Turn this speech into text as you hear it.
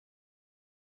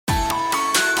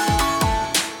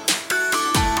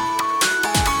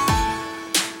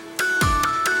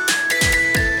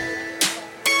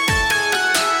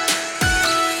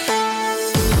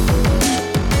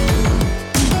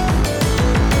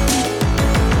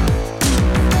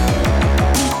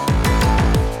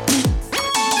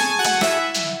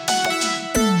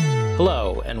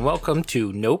welcome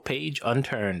to No Page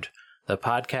Unturned, the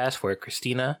podcast where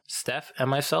Christina, Steph, and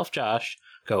myself, Josh,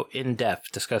 go in-depth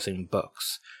discussing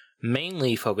books,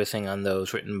 mainly focusing on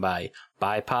those written by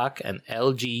BIPOC and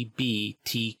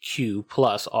LGBTQ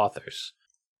plus authors.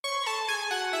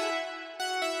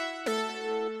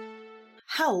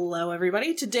 Hello,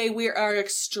 everybody. Today we are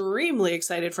extremely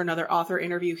excited for another author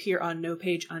interview here on No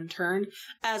Page Unturned.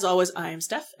 As always, I am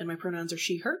Steph, and my pronouns are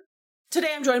she, her.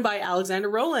 Today I'm joined by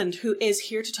Alexandra Rowland, who is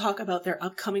here to talk about their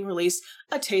upcoming release,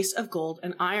 A Taste of Gold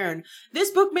and Iron.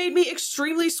 This book made me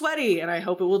extremely sweaty, and I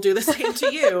hope it will do the same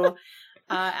to you.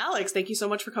 Alex, thank you so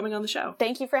much for coming on the show.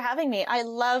 Thank you for having me. I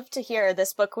love to hear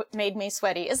this book made me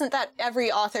sweaty. Isn't that every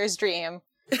author's dream?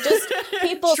 Just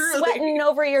people sweating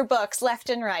over your books left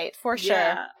and right, for sure.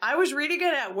 Yeah, I was reading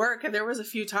it at work, and there was a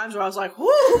few times where I was like,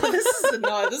 "Whoo, this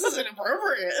is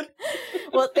inappropriate."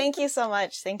 Well, thank you so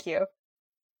much. Thank you.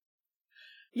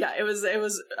 Yeah, it was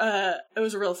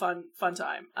a real fun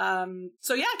time.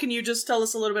 So yeah, can you just tell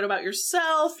us a little bit about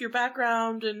yourself, your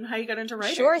background, and how you got into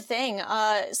writing? Sure thing.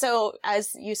 So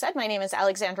as you said, my name is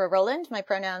Alexandra Rowland. My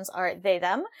pronouns are they,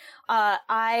 them.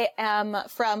 I am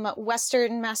from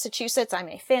Western Massachusetts. I'm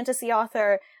a fantasy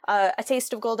author. A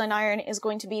Taste of Gold and Iron is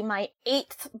going to be my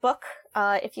 8th book,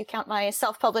 if you count my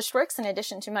self-published works in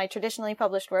addition to my traditionally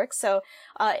published works. So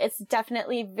it's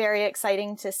definitely very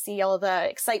exciting to see all the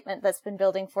excitement that's been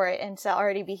building for it, and to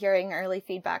already be hearing early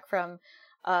feedback from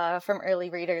early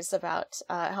readers about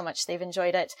how much they've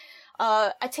enjoyed it.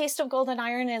 A Taste of Gold and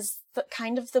Iron is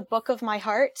kind of the book of my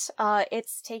heart.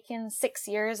 It's taken 6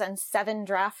 years and 7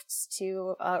 drafts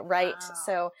to write. Wow.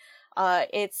 So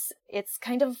it's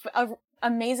kind of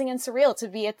amazing and surreal to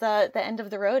be at the end of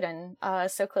the road and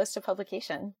so close to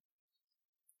publication.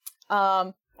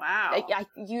 Wow.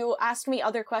 You asked me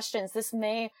other questions. This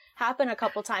may happen a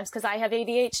couple times because I have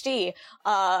ADHD.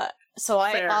 So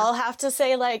I'll have to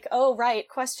say like, oh, right,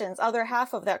 questions, other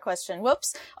half of that question.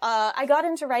 Whoops. I got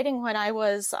into writing when I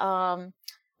was,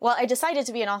 I decided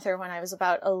to be an author when I was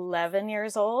about 11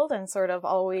 years old, and sort of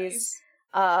always,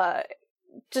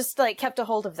 just like kept a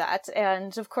hold of that.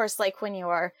 And of course, like when you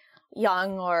are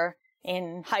young or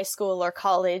in high school or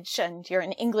college and you're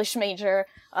an English major,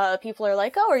 people are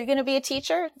like, oh, are you going to be a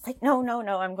teacher? It's like, no,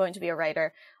 I'm going to be a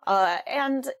writer.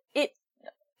 And it,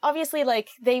 obviously,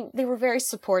 like, they were very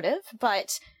supportive,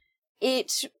 but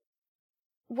it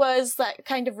was that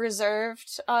kind of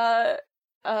reserved,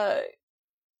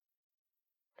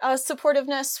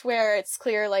 supportiveness where it's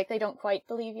clear, like, they don't quite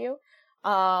believe you.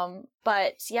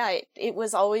 But yeah, it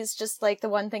was always just like the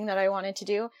one thing that I wanted to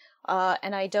do.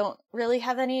 And I don't really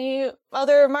have any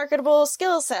other marketable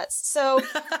skill sets. So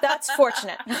that's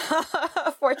fortunate.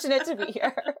 Fortunate to be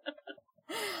here.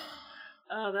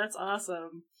 Oh, that's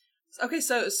awesome. Okay,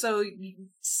 so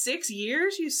 6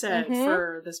 years you said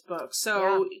for this book.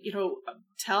 So,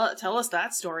 tell us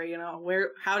that story,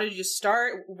 how did you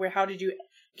start? How did you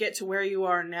get to where you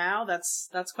are now? That's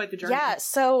quite the journey. Yeah,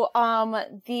 so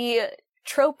the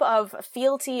trope of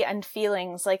fealty and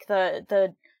feelings, like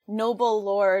the noble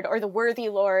lord or the worthy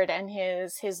lord and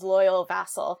his loyal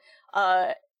vassal,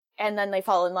 and then they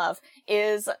fall in love,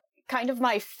 is kind of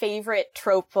my favorite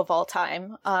trope of all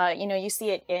time. You see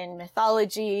it in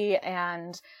mythology,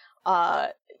 and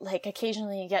like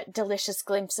occasionally you get delicious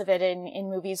glimpse of it in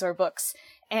movies or books.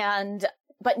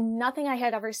 But nothing I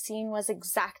had ever seen was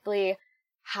exactly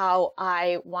how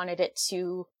I wanted it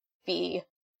to be.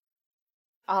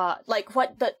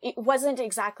 It wasn't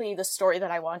exactly the story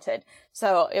that I wanted.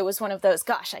 So it was one of those,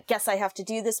 gosh, I guess I have to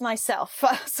do this myself,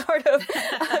 sort of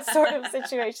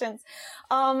situations.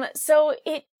 So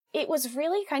it was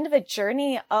really kind of a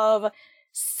journey of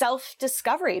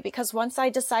self-discovery, because once I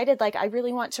decided, like, I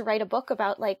really want to write a book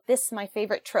about, like, this, my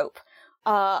favorite trope,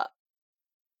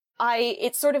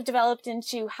 it sort of developed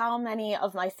into how many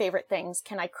of my favorite things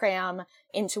can I cram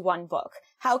into one book?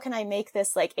 How can I make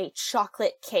this like a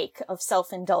chocolate cake of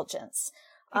self-indulgence,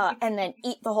 and then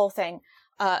eat the whole thing?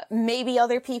 Maybe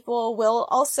other people will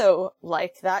also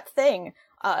like that thing.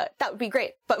 That would be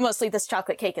great, but mostly this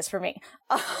chocolate cake is for me.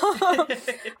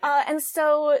 And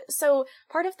so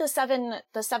part of the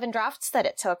seven drafts that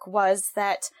it took was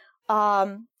that,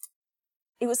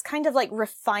 it was kind of like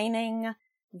refining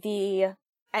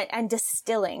and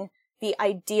distilling the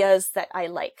ideas that I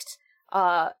liked,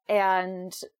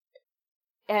 and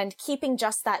keeping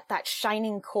just that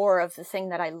shining core of the thing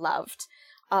that I loved.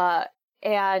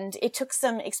 And it took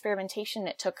some experimentation.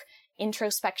 It took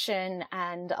introspection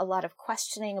and a lot of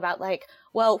questioning about, like,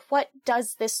 well, what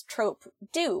does this trope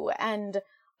do? And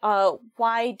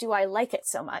why do I like it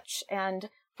so much? And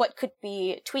what could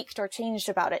be tweaked or changed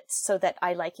about it so that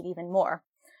I like it even more?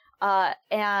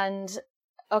 And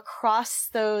across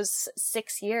those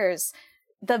 6 years,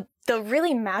 the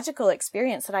really magical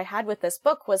experience that I had with this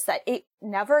book was that it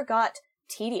never got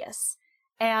tedious.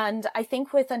 And I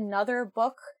think with another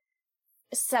book,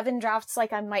 7 drafts,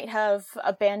 like, I might have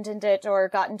abandoned it or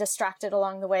gotten distracted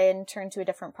along the way and turned to a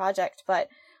different project. But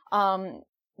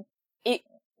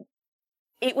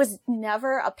it was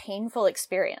never a painful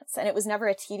experience, and it was never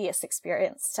a tedious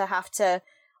experience to have to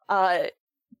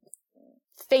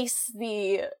face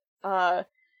the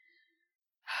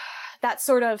that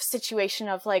sort of situation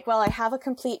of like, well, I have a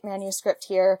complete manuscript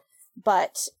here,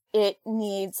 but it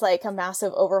needs like a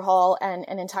massive overhaul and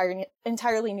an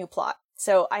entirely new plot.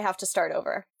 So I have to start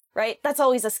over, right? That's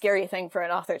always a scary thing for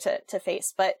an author to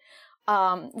face. But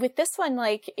with this one,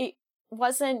 like, it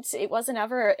wasn't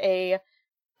ever a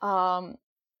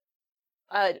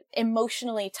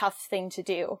emotionally tough thing to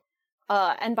do.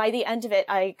 And by the end of it,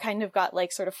 I kind of got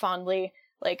like sort of fondly,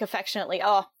 like affectionately,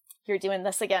 oh, you're doing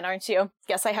this again, aren't you?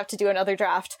 Guess I have to do another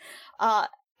draft.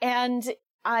 And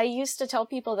I used to tell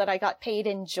people that I got paid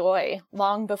in joy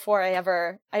long before I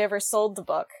ever sold the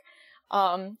book.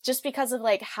 Just because of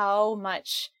like how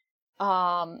much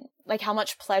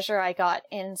pleasure I got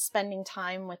in spending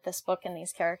time with this book and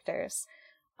these characters.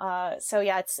 So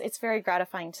yeah, it's very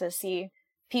gratifying to see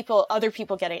other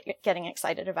people getting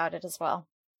excited about it as well.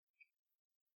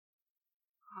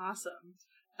 Awesome.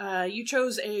 You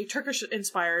chose a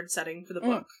Turkish-inspired setting for the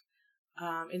book,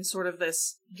 in sort of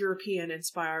this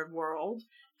European-inspired world.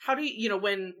 How do you,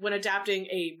 when adapting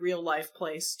a real-life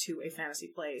place to a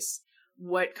fantasy place,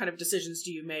 what kind of decisions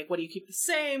do you make? What do you keep the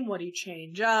same? What do you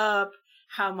change up?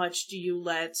 How much do you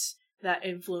let that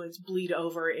influence bleed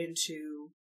over into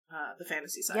the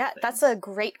fantasy side? Yeah, that's a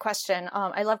great question.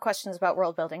 I love questions about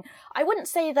world building. I wouldn't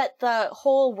say that the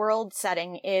whole world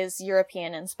setting is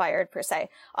European inspired per se.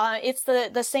 It's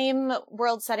the same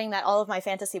world setting that all of my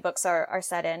fantasy books are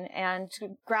set in, and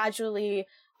gradually,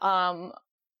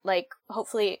 like,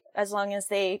 hopefully, as long as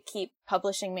they keep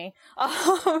publishing me,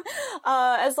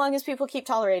 as long as people keep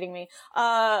tolerating me,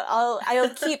 I'll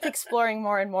keep exploring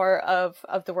more and more of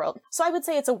the world. So I would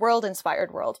say it's a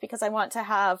world-inspired world, because I want to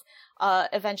have,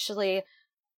 eventually,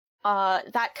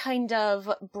 that kind of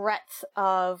breadth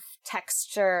of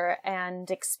texture and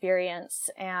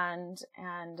experience and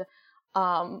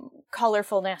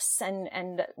colorfulness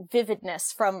and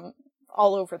vividness from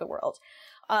all over the world.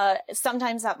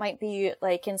 Sometimes that might be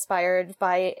like inspired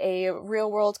by a real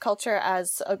world culture,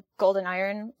 as a Golden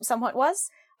Iron somewhat was.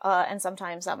 And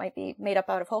sometimes that might be made up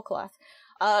out of whole cloth.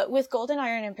 With Golden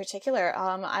Iron in particular,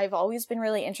 I've always been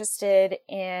really interested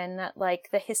in like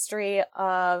the history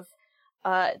of,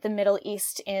 the Middle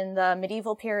East in the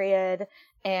medieval period.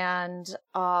 And,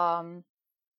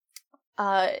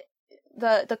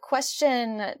 the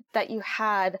question that you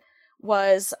had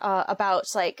was,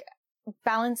 about like,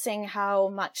 balancing how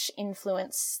much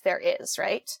influence there is,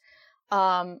 right?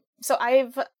 So I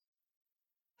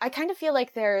kind of feel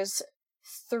like there's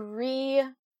 3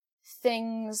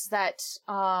 things that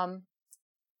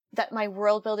my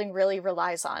world building really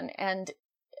relies on, and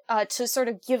to sort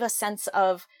of give a sense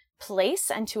of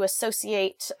place and to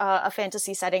associate a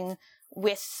fantasy setting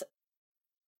with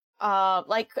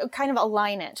like kind of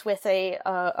align it with a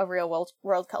real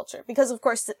world culture, because of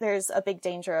course there's a big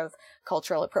danger of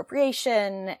cultural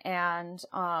appropriation, and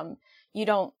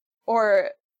you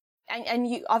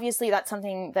obviously that's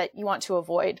something that you want to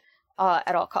avoid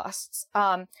at all costs.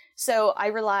 So I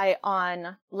rely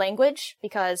on language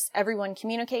because everyone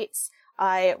communicates.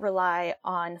 I rely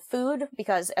on food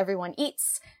because everyone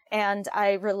eats, and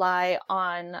I rely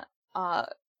on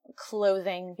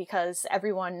clothing because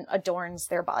everyone adorns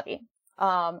their body.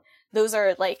 Those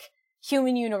are like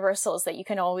human universals that you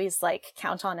can always like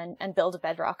count on and build a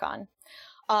bedrock on.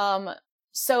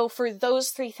 So for those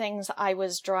 3 things, I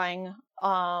was drawing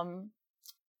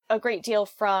a great deal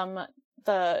from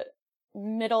the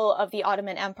middle of the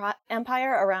Ottoman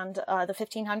Empire around the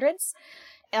 1500s.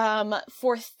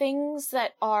 For things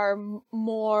that are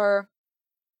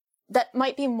that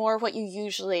might be more what you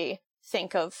usually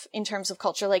think of in terms of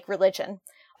culture, like religion.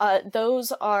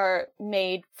 Those are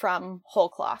made from whole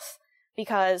cloth,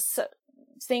 because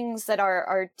things that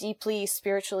are deeply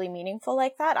spiritually meaningful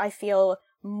like that, I feel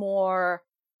more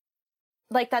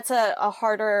like that's a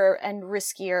harder and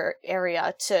riskier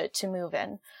area to move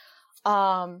in.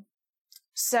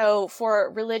 So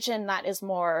for religion, that is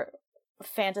more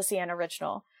fantasy and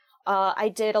original. I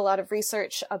did a lot of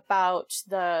research about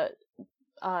the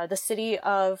city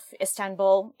of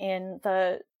Istanbul in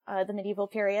the medieval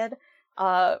period,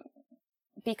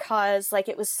 because like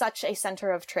it was such a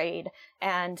center of trade,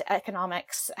 and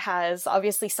economics has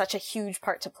obviously such a huge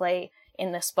part to play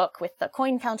in this book with the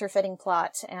coin counterfeiting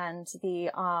plot and the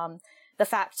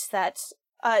fact that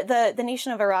the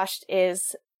nation of Arasht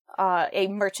is a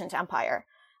merchant empire.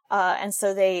 And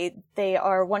so they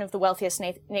are one of the wealthiest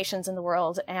nations in the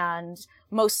world, and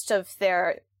most of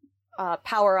their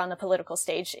power on the political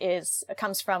stage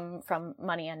comes from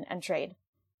money and trade.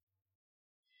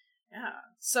 Yeah.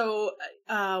 So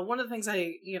one of the things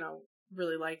I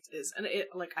really liked is, and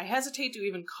I hesitate to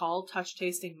even call touch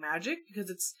tasting magic, because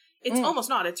it's almost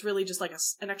not. It's really just like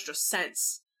an extra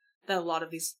sense that a lot of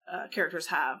these characters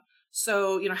have.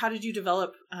 So, how did you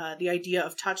develop the idea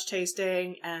of touch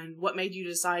tasting, and what made you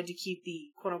decide to keep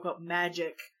the quote-unquote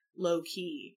magic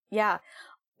low-key? Yeah.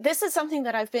 This is something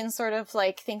that I've been sort of,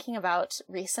 like, thinking about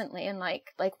recently, and,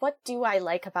 like what do I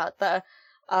like about the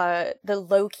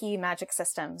low-key magic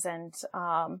systems, and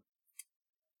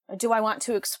do I want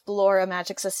to explore a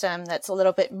magic system that's a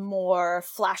little bit more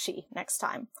flashy next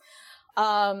time?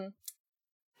 I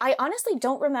honestly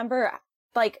don't remember,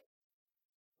 like,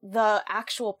 the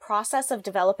actual process of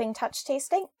developing touch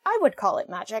tasting. I would call it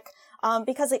magic,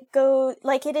 because it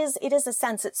is a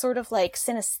sense. It's sort of like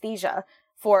synesthesia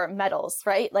for metals,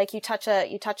 right? Like you touch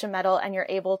a metal and you're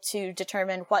able to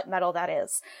determine what metal that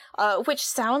is, which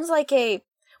sounds like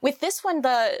with this one,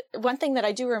 the one thing that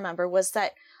I do remember was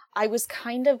that I was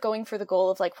kind of going for the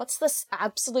goal of like, what's the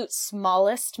absolute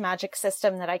smallest magic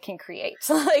system that I can create?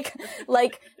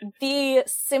 like the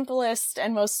simplest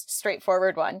and most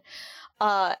straightforward one.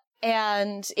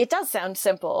 And it does sound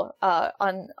simple,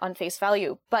 on face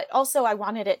value, but also I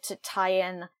wanted it to tie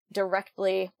in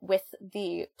directly with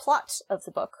the plot of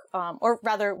the book, or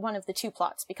rather one of the two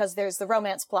plots, because there's the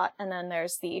romance plot and then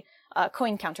there's the,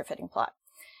 coin counterfeiting plot.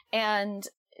 And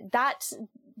that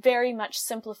very much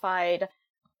simplified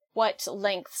what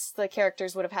lengths the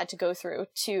characters would have had to go through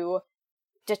to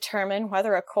determine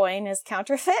whether a coin is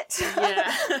counterfeit.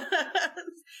 Yeah.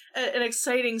 An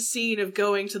exciting scene of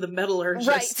going to the metallurgist.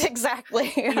 Right,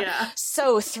 exactly. Yeah.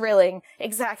 So thrilling.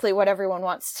 Exactly what everyone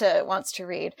wants to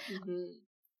read. Mm-hmm.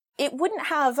 It wouldn't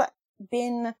have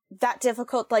been that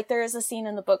difficult. Like, there is a scene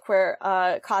in the book where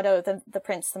Kato, the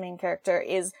prince, the main character,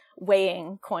 is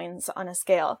weighing coins on a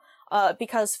scale.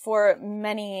 Because for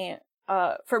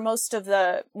most of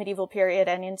the medieval period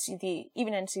and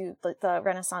even into the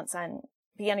Renaissance and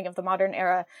beginning of the modern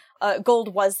era,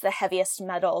 gold was the heaviest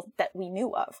metal that we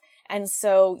knew of. And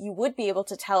so you would be able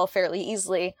to tell fairly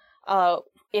easily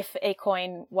if a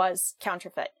coin was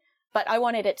counterfeit. But I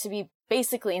wanted it to be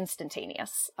basically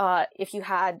instantaneous if you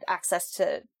had access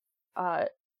to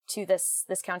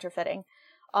this counterfeiting.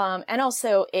 And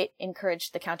also it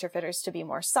encouraged the counterfeiters to be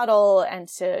more subtle and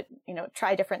to,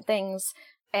 try different things.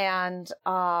 And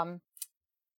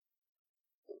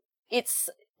it's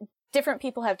different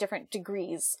people have different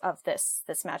degrees of this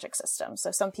magic system.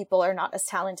 So some people are not as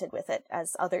talented with it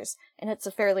as others, and it's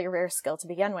a fairly rare skill to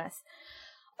begin with.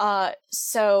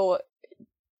 So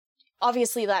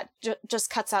obviously that just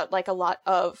cuts out like a lot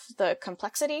of the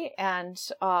complexity. And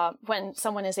when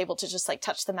someone is able to just like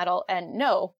touch the metal and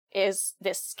know, is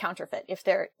this counterfeit, if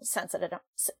they're sensitive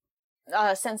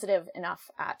enough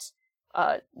at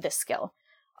this skill,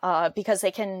 because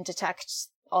they can detect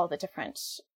all the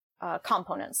different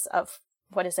components of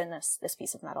what is in this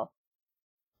piece of metal.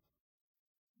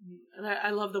 And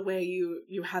I love the way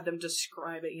you had them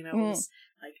describe it, it was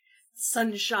like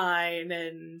sunshine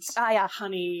and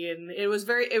honey, and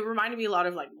it reminded me a lot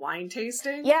of like wine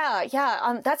tasting. Yeah.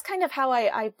 That's kind of how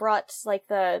I brought like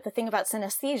the thing about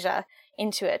synesthesia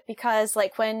into it, because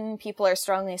like when people are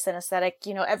strongly synesthetic,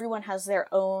 everyone has their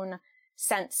own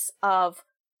sense of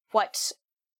what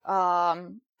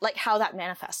like how that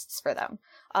manifests for them.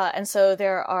 And so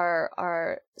there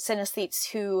are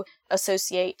synesthetes who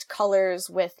associate colors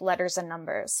with letters and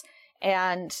numbers.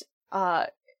 And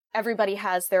everybody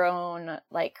has their own,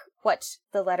 like, what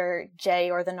the letter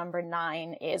J or the number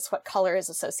 9 is, what color is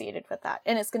associated with that.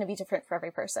 And it's going to be different for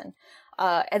every person.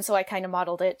 And so I kind of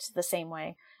modeled it the same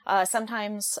way.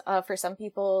 Sometimes, for some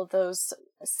people, those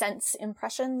sense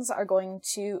impressions are going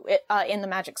to, in the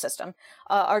magic system,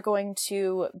 are going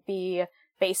to be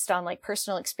based on like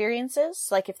personal experiences,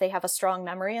 like if they have a strong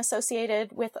memory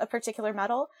associated with a particular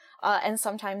metal. And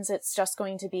sometimes it's just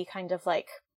going to be kind of like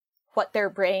what their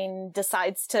brain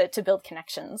decides to build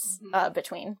connections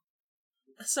between.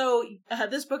 So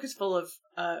this book is full of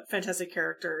fantastic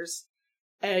characters,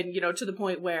 and to the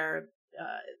point where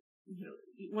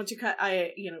once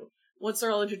once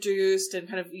they're all introduced and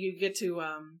kind of you get to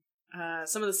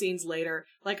some of the scenes later,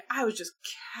 like I was just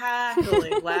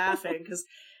cackling laughing because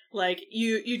like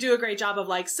you do a great job of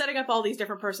like setting up all these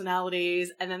different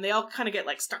personalities, and then they all kind of get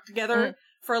like stuck together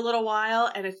for a little while,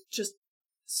 and it's just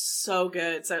So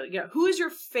good. So yeah, who is your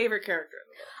favorite character?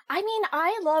 I mean,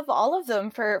 I love all of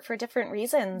them for different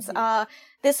reasons. Mm-hmm.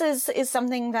 This is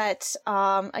something that,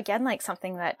 again, like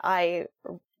something that I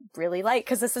really like,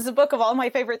 because this is a book of all my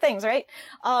favorite things, right?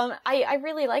 I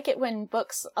really like it when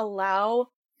books allow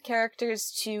characters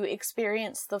to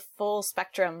experience the full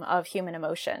spectrum of human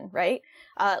emotion, right?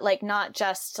 Like not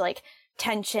just like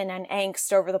tension and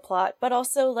angst over the plot, but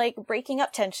also like breaking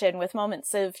up tension with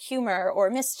moments of humor or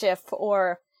mischief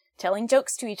or telling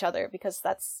jokes to each other, because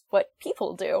that's what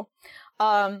people do.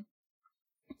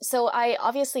 So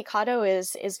obviously Kato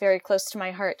is very close to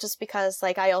my heart, just because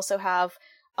like I also have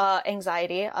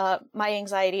anxiety. My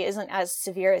anxiety isn't as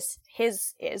severe as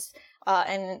his is,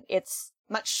 and it's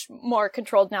much more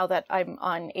controlled now that I'm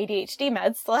on ADHD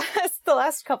meds the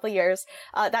last couple of years.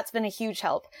 That's been a huge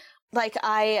help. Like,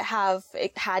 I have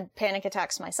had panic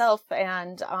attacks myself,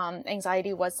 and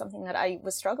anxiety was something that I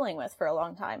was struggling with for a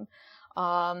long time.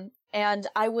 And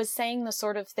I was saying the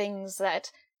sort of things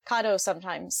that Kato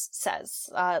sometimes says.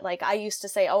 Like, I used to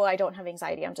say, oh, I don't have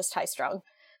anxiety, I'm just high-strung.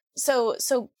 So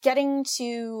getting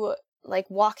to, like,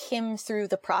 walk him through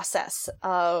the process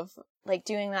of, like,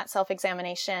 doing that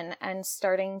self-examination and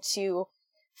starting to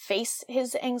face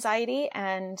his anxiety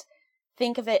and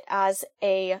think of it as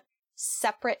a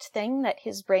separate thing that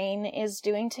his brain is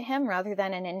doing to him rather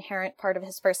than an inherent part of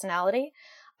his personality.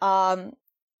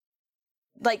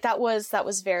 Like that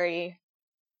was very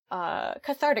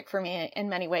cathartic for me in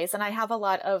many ways, and I have a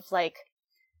lot of like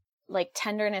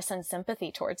tenderness and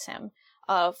sympathy towards him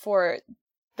for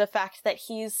the fact that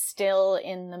he's still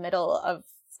in the middle of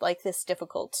like this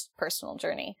difficult personal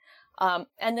journey.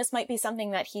 And this might be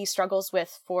something that he struggles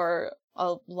with for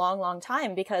a long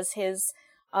time, because his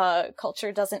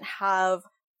culture doesn't have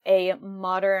a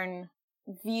modern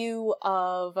view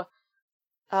of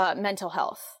mental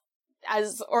health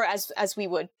as we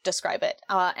would describe it.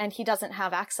 And he doesn't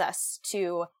have access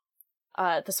to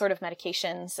the sort of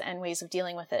medications and ways of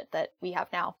dealing with it that we have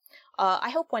now. I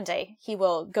hope one day he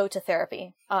will go to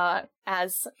therapy,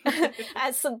 as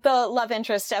the love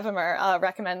interest Evimer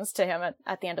recommends to him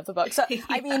at the end of the book. So,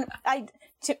 I mean,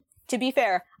 to be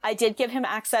fair, I did give him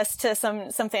access to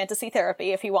some fantasy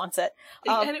therapy if he wants it.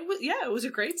 And it was a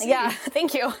great scene. Yeah,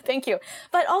 thank you.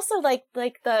 But also like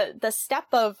the step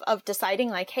of deciding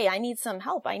like, hey, I need some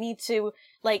help. I need to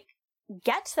like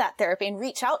get that therapy and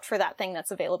reach out for that thing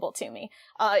that's available to me,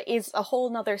 is a whole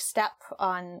nother step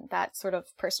on that sort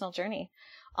of personal journey.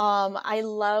 I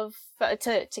love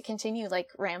to continue like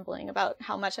rambling about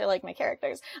how much I like my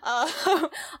characters.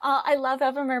 I love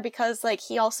Evimer because like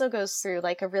he also goes through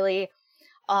like a really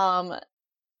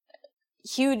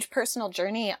huge personal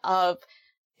journey of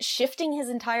shifting his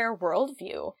entire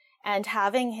worldview and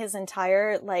having his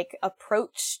entire like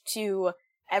approach to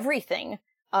everything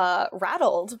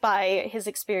rattled by his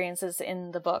experiences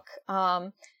in the book.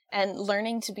 And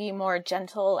learning to be more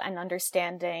gentle and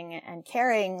understanding and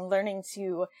caring, learning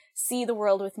to see the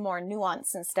world with more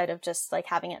nuance instead of just like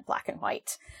having it black and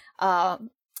white. So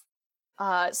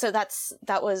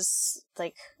that was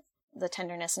like the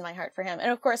tenderness in my heart for him. And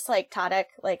of course, like Tadek,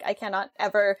 like I cannot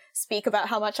ever speak about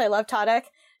how much I love Tadek.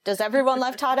 Does everyone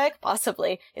love Tadek?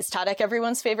 Possibly. Is Tadek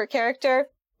everyone's favorite character?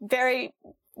 Very,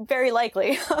 very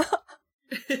likely.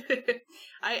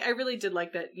 I really did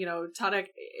like that, you know, Tadek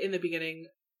in the beginning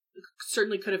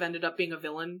certainly could have ended up being a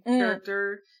villain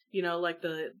character, you know, like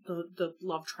the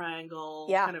love triangle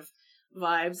kind of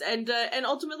vibes, and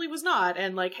ultimately was not,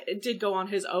 and like did go on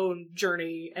his own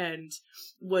journey and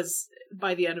was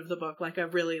by the end of the book like a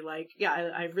really like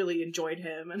I really enjoyed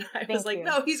him, and I was like,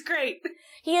 no, he's great.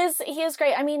 He is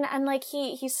great. I mean, and like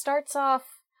he starts off,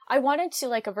 I wanted to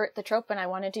like avert the trope and I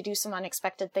wanted to do some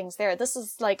unexpected things there. This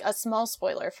is like a small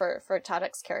spoiler for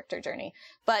Tadek's character journey.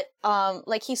 But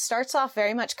like he starts off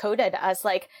very much coded as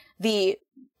like the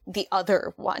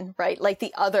other one, right? Like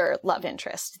the other love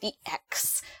interest, the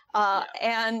X.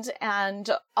 And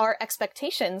our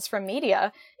expectations from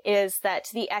media is that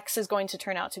the X is going to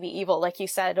turn out to be evil, like you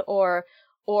said, or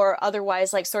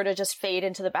otherwise like sort of just fade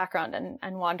into the background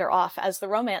and wander off as the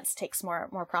romance takes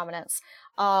more prominence.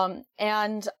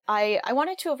 And I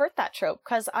wanted to avert that trope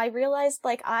because I realized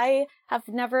like I've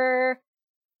never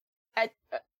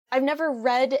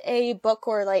read a book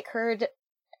or like heard,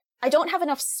 I don't have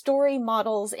enough story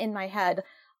models in my head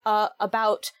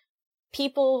about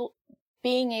people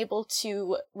being able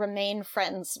to remain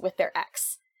friends with their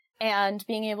ex and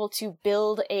being able to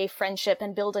build a friendship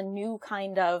and build a new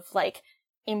kind of like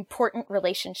important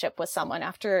relationship with someone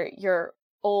after your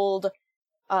old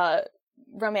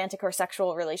romantic or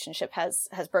sexual relationship has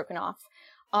broken off.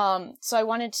 So I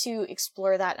wanted to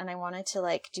explore that, and I wanted to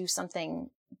like do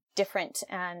something different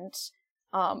and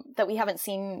that we haven't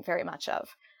seen very much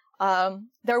of.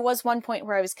 There was one point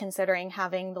where I was considering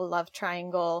having the love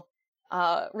triangle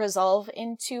resolve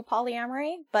into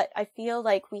polyamory, but I feel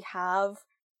like we have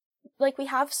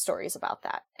stories about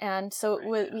that. And so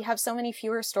we have so many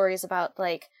fewer stories about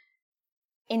like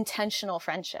intentional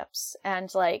friendships.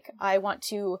 And like, I want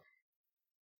to,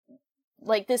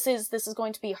 like, this is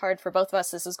going to be hard for both of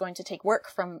us. This is going to take work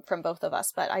from both of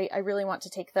us, but I really want to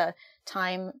take the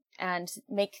time and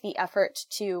make the effort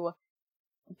to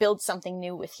build something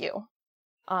new with you.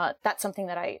 That's something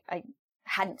that I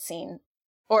hadn't seen,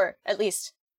 or at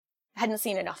least hadn't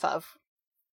seen enough of.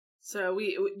 So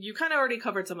you kind of already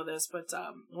covered some of this, but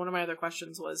one of my other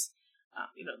questions was,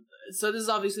 so this is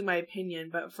obviously my opinion,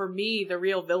 but for me, the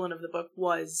real villain of the book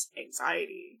was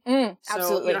anxiety.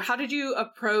 Absolutely. So, how did you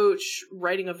approach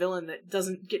writing a villain that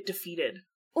doesn't get defeated?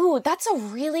 Ooh, that's a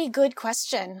really good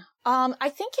question. I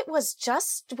think it was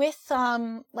just with,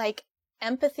 like,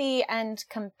 empathy and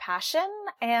compassion,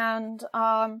 and,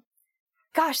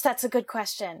 gosh, that's a good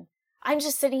question. I'm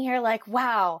just sitting here like,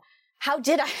 wow, how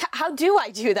do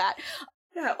I do that?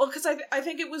 Yeah, well, because I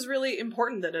think it was really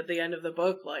important that at the end of the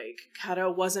book, like,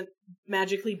 Kato wasn't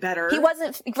magically better. He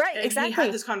wasn't, right, and exactly. He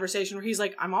had this conversation where he's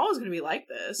like, I'm always going to be like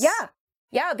this.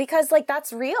 Yeah, because, like,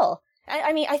 that's real.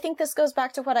 I mean, I think this goes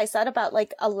back to what I said about,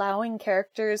 like, allowing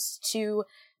characters to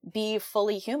be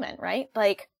fully human, right?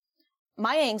 Like,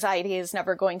 my anxiety is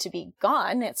never going to be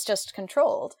gone, it's just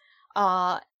controlled.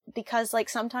 Because, like,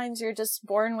 sometimes you're just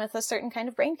born with a certain kind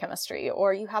of brain chemistry,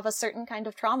 or you have a certain kind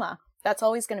of trauma. That's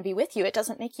always going to be with you. It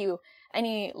doesn't make you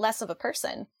any less of a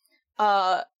person.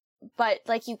 But,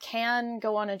 like, you can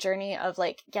go on a journey of,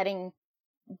 like, getting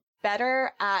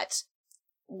better at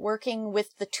working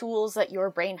with the tools that your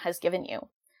brain has given you.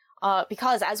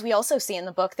 Because, as we also see in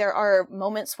the book, there are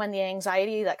moments when the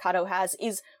anxiety that Kato has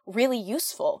is really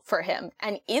useful for him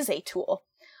and is a tool.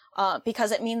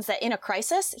 Because it means that in a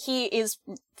crisis, he is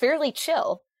fairly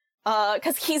chill.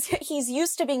 Cause he's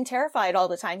used to being terrified all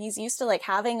the time. He's used to, like,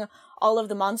 having all of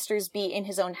the monsters be in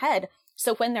his own head.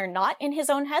 So when they're not in his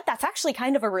own head, that's actually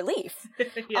kind of a relief.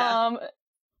 Yeah.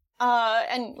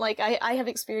 And, like, I have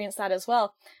experienced that as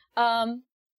well.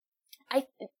 Like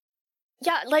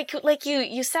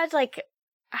you said, like,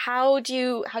 how did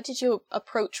you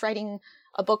approach writing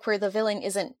a book where the villain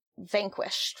isn't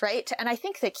vanquished, right? And I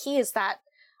think the key is that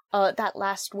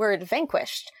last word,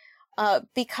 vanquished,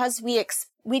 because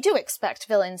we do expect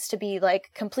villains to be, like,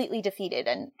 completely defeated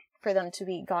and for them to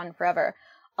be gone forever.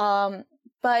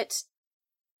 But,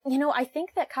 I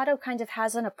think that Kato kind of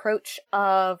has an approach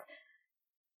of,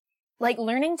 like,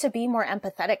 learning to be more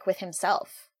empathetic with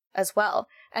himself as well,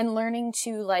 and learning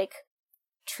to, like,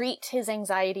 treat his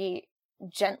anxiety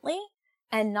gently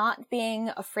and not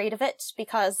being afraid of it,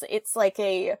 because it's like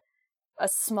a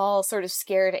small sort of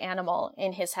scared animal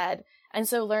in his head. And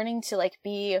so learning to, like,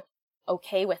 be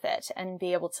okay with it and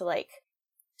be able to, like,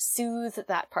 soothe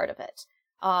that part of it,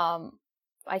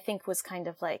 I think was kind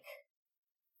of like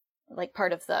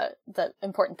part of the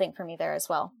important thing for me there as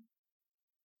well.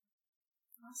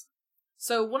 Awesome.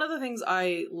 So one of the things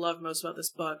I love most about this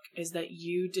book is that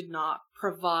you did not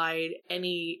provide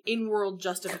any in-world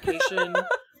justification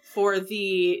for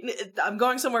I'm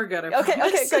going somewhere good.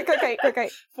 Okay,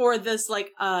 great. For this,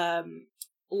 like,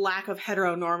 lack of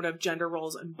heteronormative gender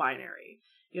roles and binary.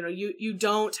 You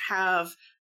don't have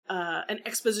an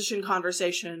exposition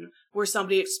conversation where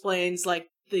somebody explains, like,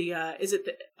 is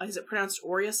it pronounced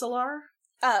Oriasalar?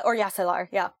 Oriasalar,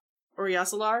 yeah.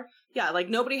 Oriasalar? Yeah, like,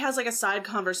 nobody has, like, a side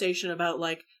conversation about,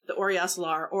 like, the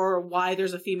Oriasalar or why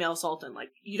there's a female sultan. Like,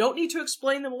 you don't need to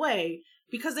explain them away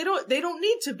because they don't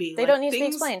need to be. They don't need to be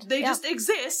explained. They just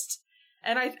exist.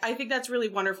 And I think that's really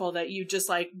wonderful that you just,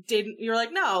 like, you're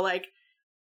like, no, like,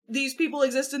 these people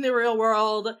exist in the real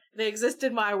world. They exist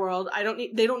in my world.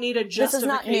 They don't need a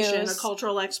justification, a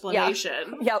cultural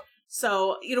explanation. Yeah. Yep.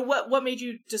 So, what made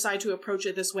you decide to approach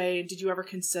it this way? And did you ever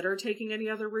consider taking any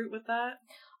other route with that?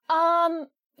 I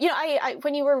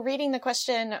when you were reading the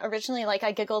question originally, like,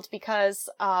 I giggled because,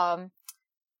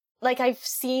 like,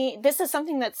 this is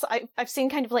something that's, I've seen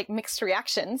kind of, like, mixed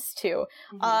reactions to,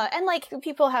 and, like,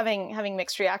 people having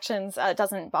mixed reactions,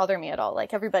 doesn't bother me at all.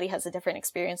 Like, everybody has a different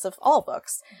experience of all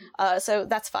books. So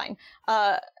that's fine.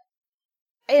 And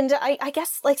I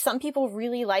guess, like, some people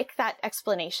really like that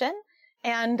explanation.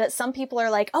 And some people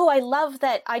are like, oh, I love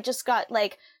that I just got,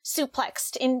 like,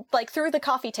 suplexed in, like, through the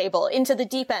coffee table into the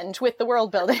deep end with the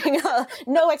world building.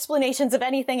 No explanations of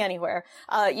anything anywhere.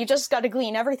 You just got to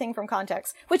glean everything from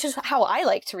context, which is how I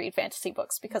like to read fantasy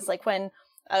books, because, like, when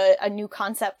a new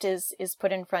concept is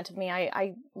put in front of me,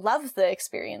 I love the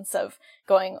experience of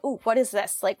going, ooh, what is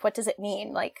this? Like, what does it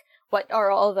mean? Like, what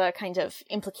are all the kind of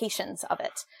implications of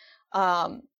it.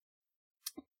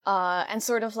 And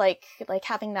sort of like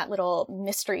having that little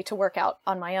mystery to work out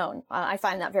on my own. I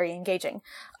find that very engaging.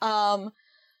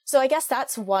 So I guess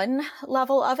that's one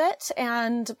level of it.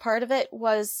 And part of it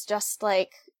was just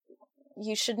like,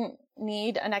 you shouldn't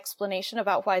need an explanation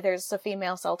about why there's a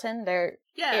female sultan. There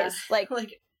is like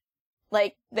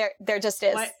there just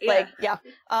is.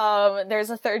 Why, there's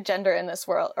a third gender in this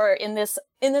world, or in this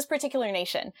particular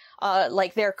nation.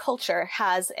 Like their culture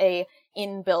has a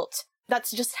inbuilt,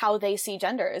 that's just how they see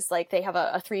genders. Like they have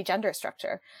a 3 gender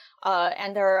structure.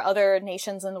 And there are other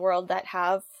nations in the world that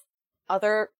have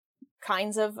other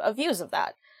kinds of views of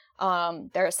that.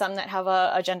 There are some that have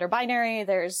a gender binary.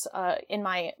 There's, in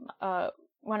my,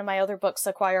 one of my other books,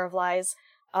 A Choir of Lies,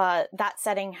 that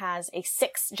setting has a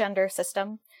 6 gender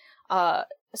system.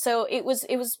 So it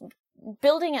was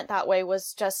building it that way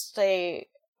was just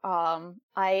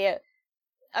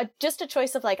just a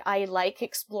choice of like, I like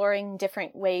exploring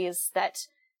different ways that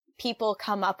people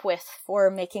come up with for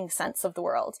making sense of the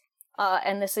world.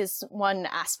 And this is one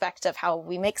aspect of how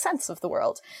we make sense of the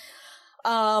world.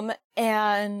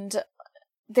 And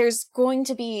there's going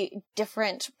to be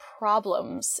different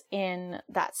problems in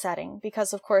that setting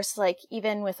because, of course, like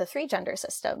even with a 3 gender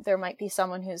system, there might be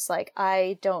someone who's like,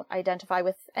 I don't identify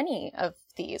with any of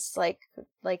these,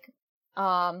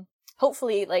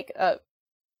 hopefully like,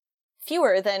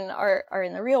 fewer than are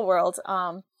in the real world.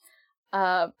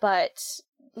 But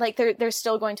like there's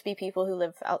still going to be people who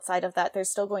live outside of that. There's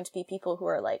still going to be people who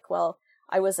are like, well,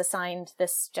 I was assigned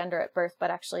this gender at birth,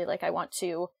 but actually like I want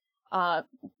to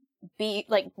be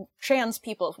like, trans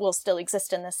people will still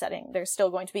exist in this setting. There's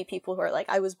still going to be people who are like,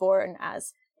 I was born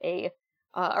as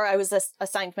or I was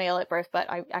assigned male at birth, but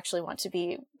I actually want to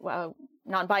be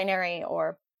non-binary,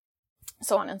 or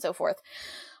so on and so forth.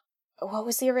 What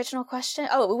was the original question?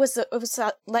 Oh, it was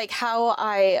like how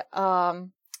I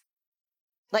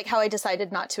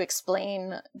decided not to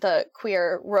explain the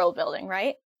queer world building,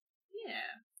 right? Yeah.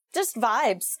 Just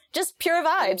vibes, just pure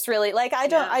vibes, really. Like I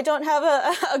don't have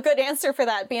a good answer for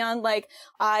that beyond like,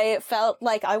 I felt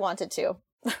like I wanted to.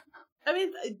 I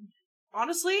mean,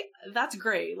 honestly, that's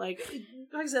great. Like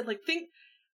I said, like think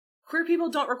queer people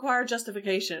don't require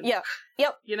justification. Yep.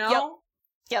 You know?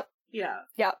 Yep.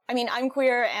 Yeah. I mean, I'm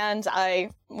queer and I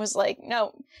was like,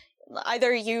 no,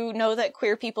 either you know that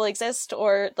queer people exist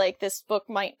or like this book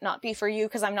might not be for you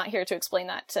because I'm not here to explain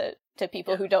that to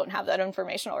people who don't have that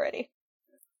information already.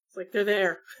 It's like, they're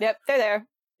there. Yep, they're there.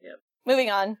 Yep. Moving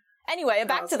on. Anyway,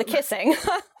 back to the kissing.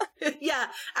 Yeah,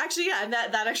 actually, and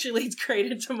that actually leads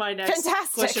great into my next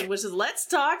question, which is let's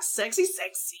talk sexy.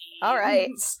 All right.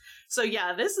 So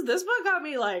yeah, this book got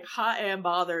me like hot and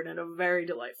bothered in a very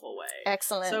delightful way.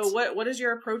 Excellent. So what is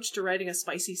your approach to writing a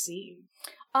spicy scene?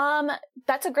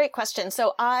 That's a great question.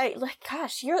 So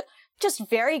gosh, you're just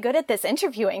very good at this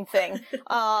interviewing thing.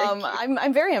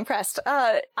 I'm very impressed.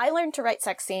 I learned to write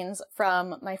sex scenes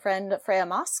from my friend Freya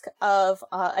Mosk of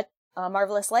a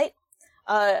Marvelous Light.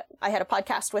 I had a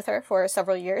podcast with her for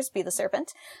several years, Be the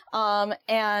Serpent.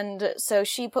 And so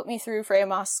she put me through Freya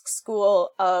Mosk's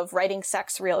school of writing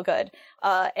sex real good.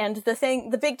 And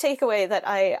the big takeaway that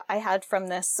I had from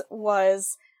this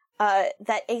was,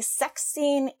 that a sex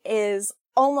scene is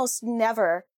almost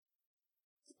never,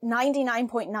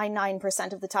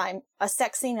 99.99% of the time, a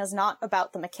sex scene is not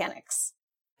about the mechanics.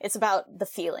 It's about the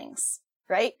feelings,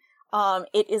 right?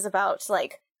 It is about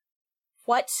like,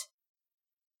 what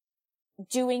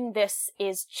doing this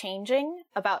is changing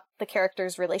about the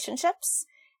characters' relationships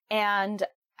and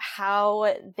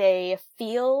how they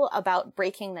feel about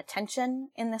breaking the tension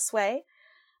in this way.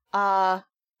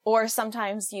 Or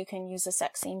sometimes you can use a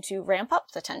sex scene to ramp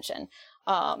up the tension.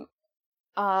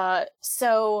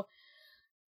 So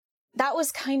that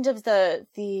was kind of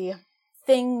the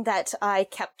thing that I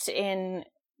kept in,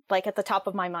 like, at the top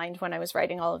of my mind when I was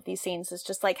writing all of these scenes, is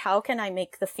just like, how can I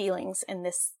make the feelings in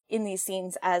these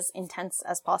scenes as intense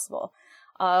as possible?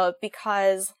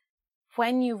 Because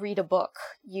when you read a book,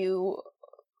 you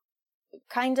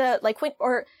kind of like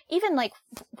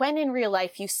when in real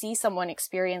life you see someone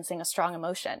experiencing a strong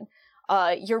emotion,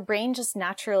 your brain just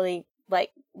naturally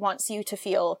like wants you to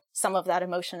feel some of that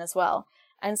emotion as well.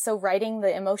 And so writing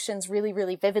the emotions really,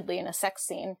 really vividly in a sex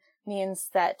scene means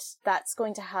that that's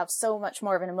going to have so much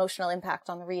more of an emotional impact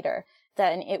on the reader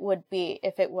than it would be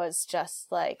if it was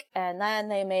just like, and then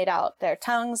they made out, their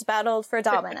tongues battled for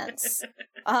dominance.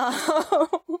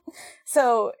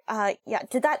 So,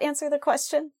 did that answer the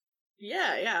question?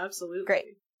 Yeah, absolutely.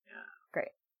 Great. Yeah. Great.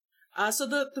 So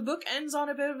the book ends on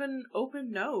a bit of an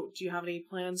open note. Do you have any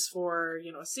plans for,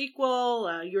 a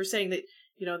sequel? You were saying that,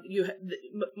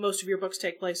 most of your books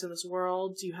take place in this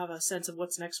world. Do you have a sense of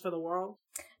what's next for the world?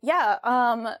 Yeah,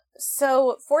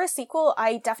 so for a sequel,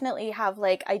 I definitely have,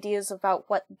 like, ideas about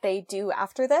what they do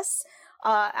after this.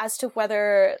 As to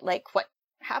whether, like, what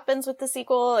happens with the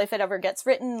sequel, if it ever gets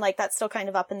written, like, that's still kind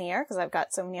of up in the air, because I've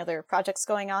got so many other projects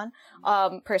going on.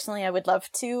 Personally, I would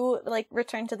love to, like,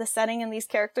 return to the setting and these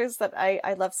characters that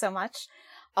I love so much.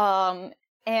 As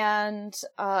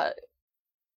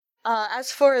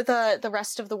for the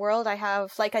rest of the world, I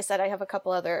have, like I said, I have a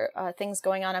couple other things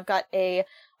going on. I've got a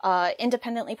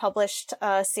independently published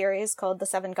series called the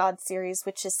Seven Gods series,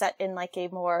 which is set in, like, a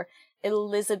more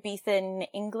Elizabethan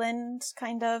England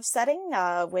kind of setting,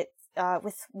 with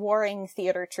warring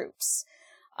theater troops.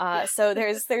 So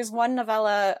there's one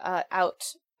novella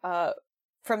out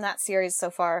from that series so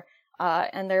far,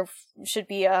 and there should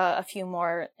be a few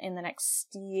more in the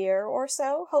next year or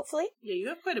so, hopefully. Yeah, you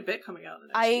have quite a bit coming out in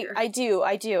the next year.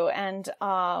 I do, and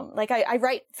I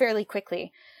write fairly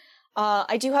quickly.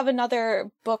 I do have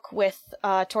another book with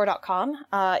Tor.com.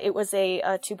 It was a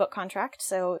 2-book contract,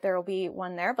 so there will be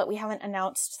one there, but we haven't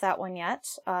announced that one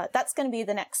yet. That's going to be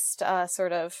the next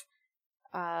sort of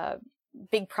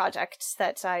big project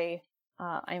that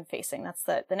I'm facing. That's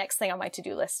the next thing on my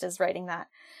to-do list, is writing that.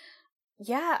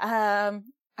 Yeah,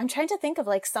 I'm trying to think of,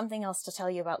 like, something else to tell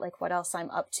you about, like, what else I'm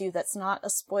up to that's not a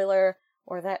spoiler,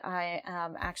 or that I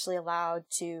am actually allowed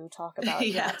to talk about.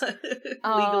 Yeah,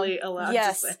 legally allowed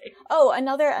to say. Oh,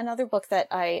 another book that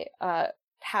I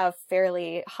have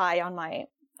fairly high on my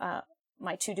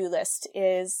my to-do list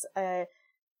is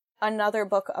another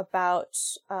book about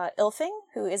Ilfing,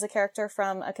 who is a character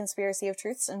from A Conspiracy of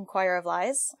Truths and Choir of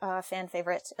Lies, fan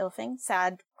favorite Ilfing,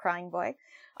 sad crying boy,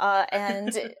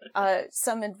 and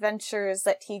some adventures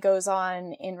that he goes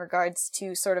on in regards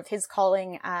to sort of his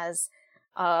calling as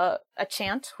a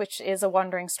chant, which is a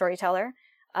wandering storyteller.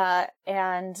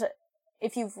 And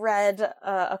if you've read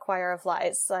A Choir of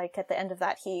Lies, like, at the end of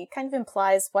that, he kind of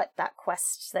implies what that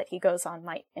quest that he goes on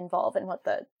might involve and what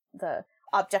the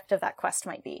object of that quest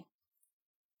might be.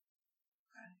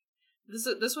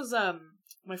 This was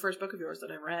my first book of yours that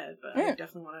I read, but I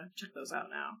definitely want to check those out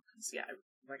now. 'Cause, yeah,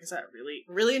 like I said, I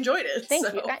really enjoyed it.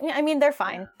 Thank you. I mean, they're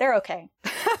fine. Yeah. They're okay.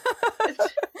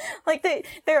 Like,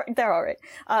 they're all right.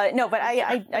 No, but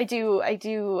I do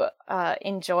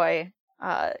enjoy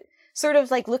sort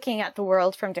of, like, looking at the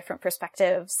world from different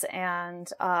perspectives, and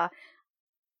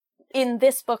in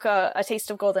this book, A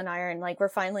Taste of Golden Iron, like, we're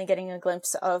finally getting a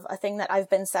glimpse of a thing that I've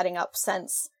been setting up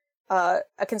since A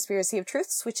Conspiracy of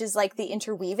Truths, which is, like, the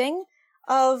interweaving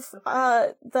of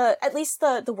at least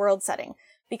the world setting.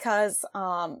 Because,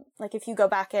 like, if you go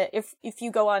back if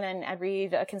you go on and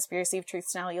read A Conspiracy of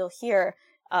Truths now, you'll hear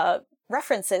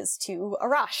references to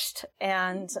Arasht.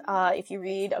 And if you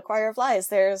read A Choir of Lies,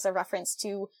 there's a reference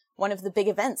to one of the big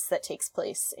events that takes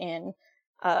place in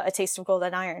A Taste of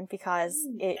Golden Iron, because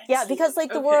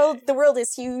like, the world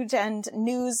is huge, and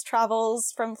news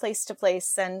travels from place to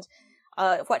place, and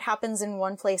what happens in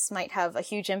one place might have a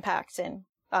huge impact in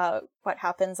what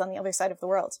happens on the other side of the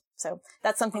world. So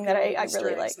that's something that I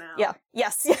really like. Now. Yeah.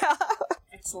 Yes. Yeah.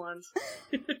 Excellent.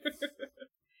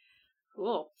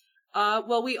 Cool.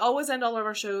 Well, we always end all of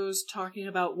our shows talking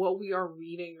about what we are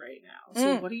reading right now.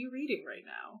 So what are you reading right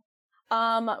now?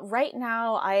 Right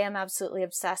now I am absolutely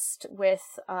obsessed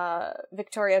with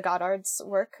Victoria Goddard's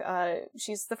work.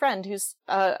 She's the friend whose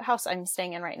house I'm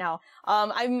staying in right now.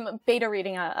 I'm beta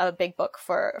reading a big book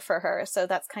for her, so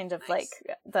that's kind of like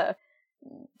the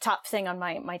top thing on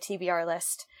my TBR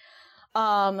list.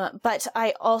 But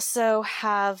I also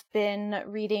have been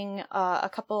reading a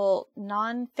couple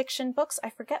non-fiction books. I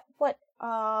forget what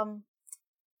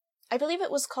I believe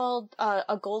it was called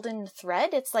A Golden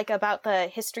Thread. It's, like, about the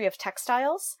history of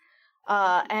textiles.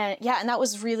 And that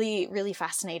was really, really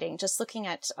fascinating. Just looking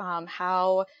at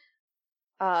how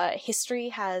history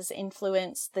has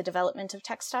influenced the development of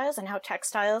textiles, and how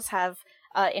textiles have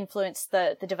influenced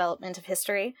the development of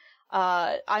history.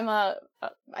 I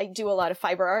do a lot of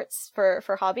fiber arts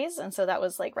for hobbies, and so that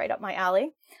was, like, right up my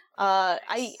alley.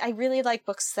 I really like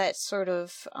books that sort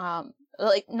of,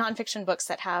 like, nonfiction books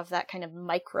that have that kind of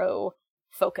micro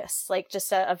focus, like,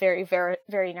 just a very, very,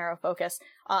 very narrow focus.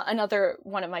 Another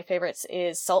one of my favorites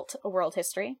is Salt, A World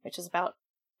History, which is about,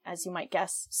 as you might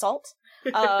guess, salt.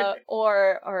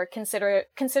 Or Consider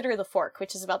the Fork,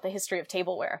 which is about the history of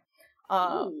tableware.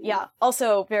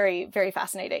 Also very, very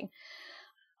fascinating.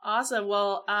 Awesome.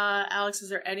 Well, Alex, is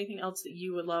there anything else that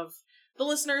you would love the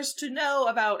listeners to know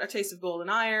about A Taste of Golden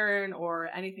Iron, or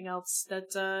anything else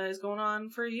that is going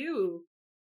on for you?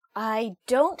 I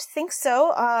don't think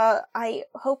so. I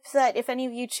hope that if any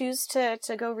of you choose to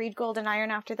go read Golden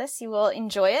Iron after this, you will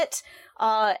enjoy it.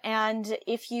 And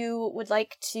if you would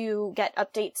like to get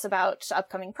updates about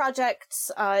upcoming projects,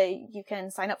 you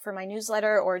can sign up for my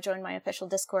newsletter or join my official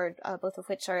Discord, both of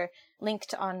which are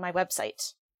linked on my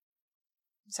website.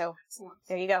 So,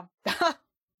 there you go.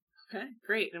 Okay,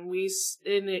 great. And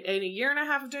in a year and a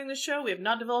half of doing this show, we have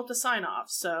not developed a sign-off,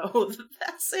 so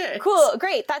that's it. Cool,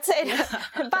 great, that's it.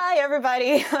 Yeah. Bye,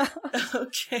 everybody.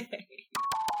 Okay.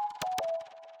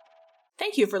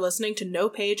 Thank you for listening to No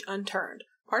Page Unturned,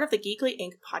 part of the Geekly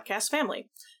Inc. podcast family.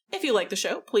 If you like the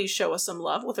show, please show us some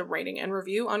love with a rating and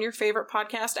review on your favorite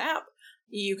podcast app.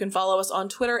 You can follow us on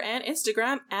Twitter and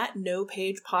Instagram at No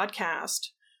Page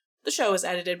Podcast. The show is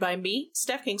edited by me,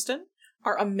 Steph Kingston.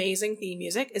 Our amazing theme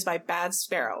music is by Bad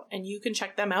Sparrow, and you can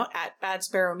check them out at Bad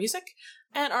Sparrow Music.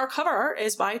 And our cover art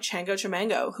is by Chango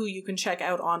Chimango, who you can check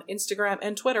out on Instagram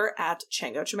and Twitter at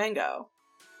Chango Chimango.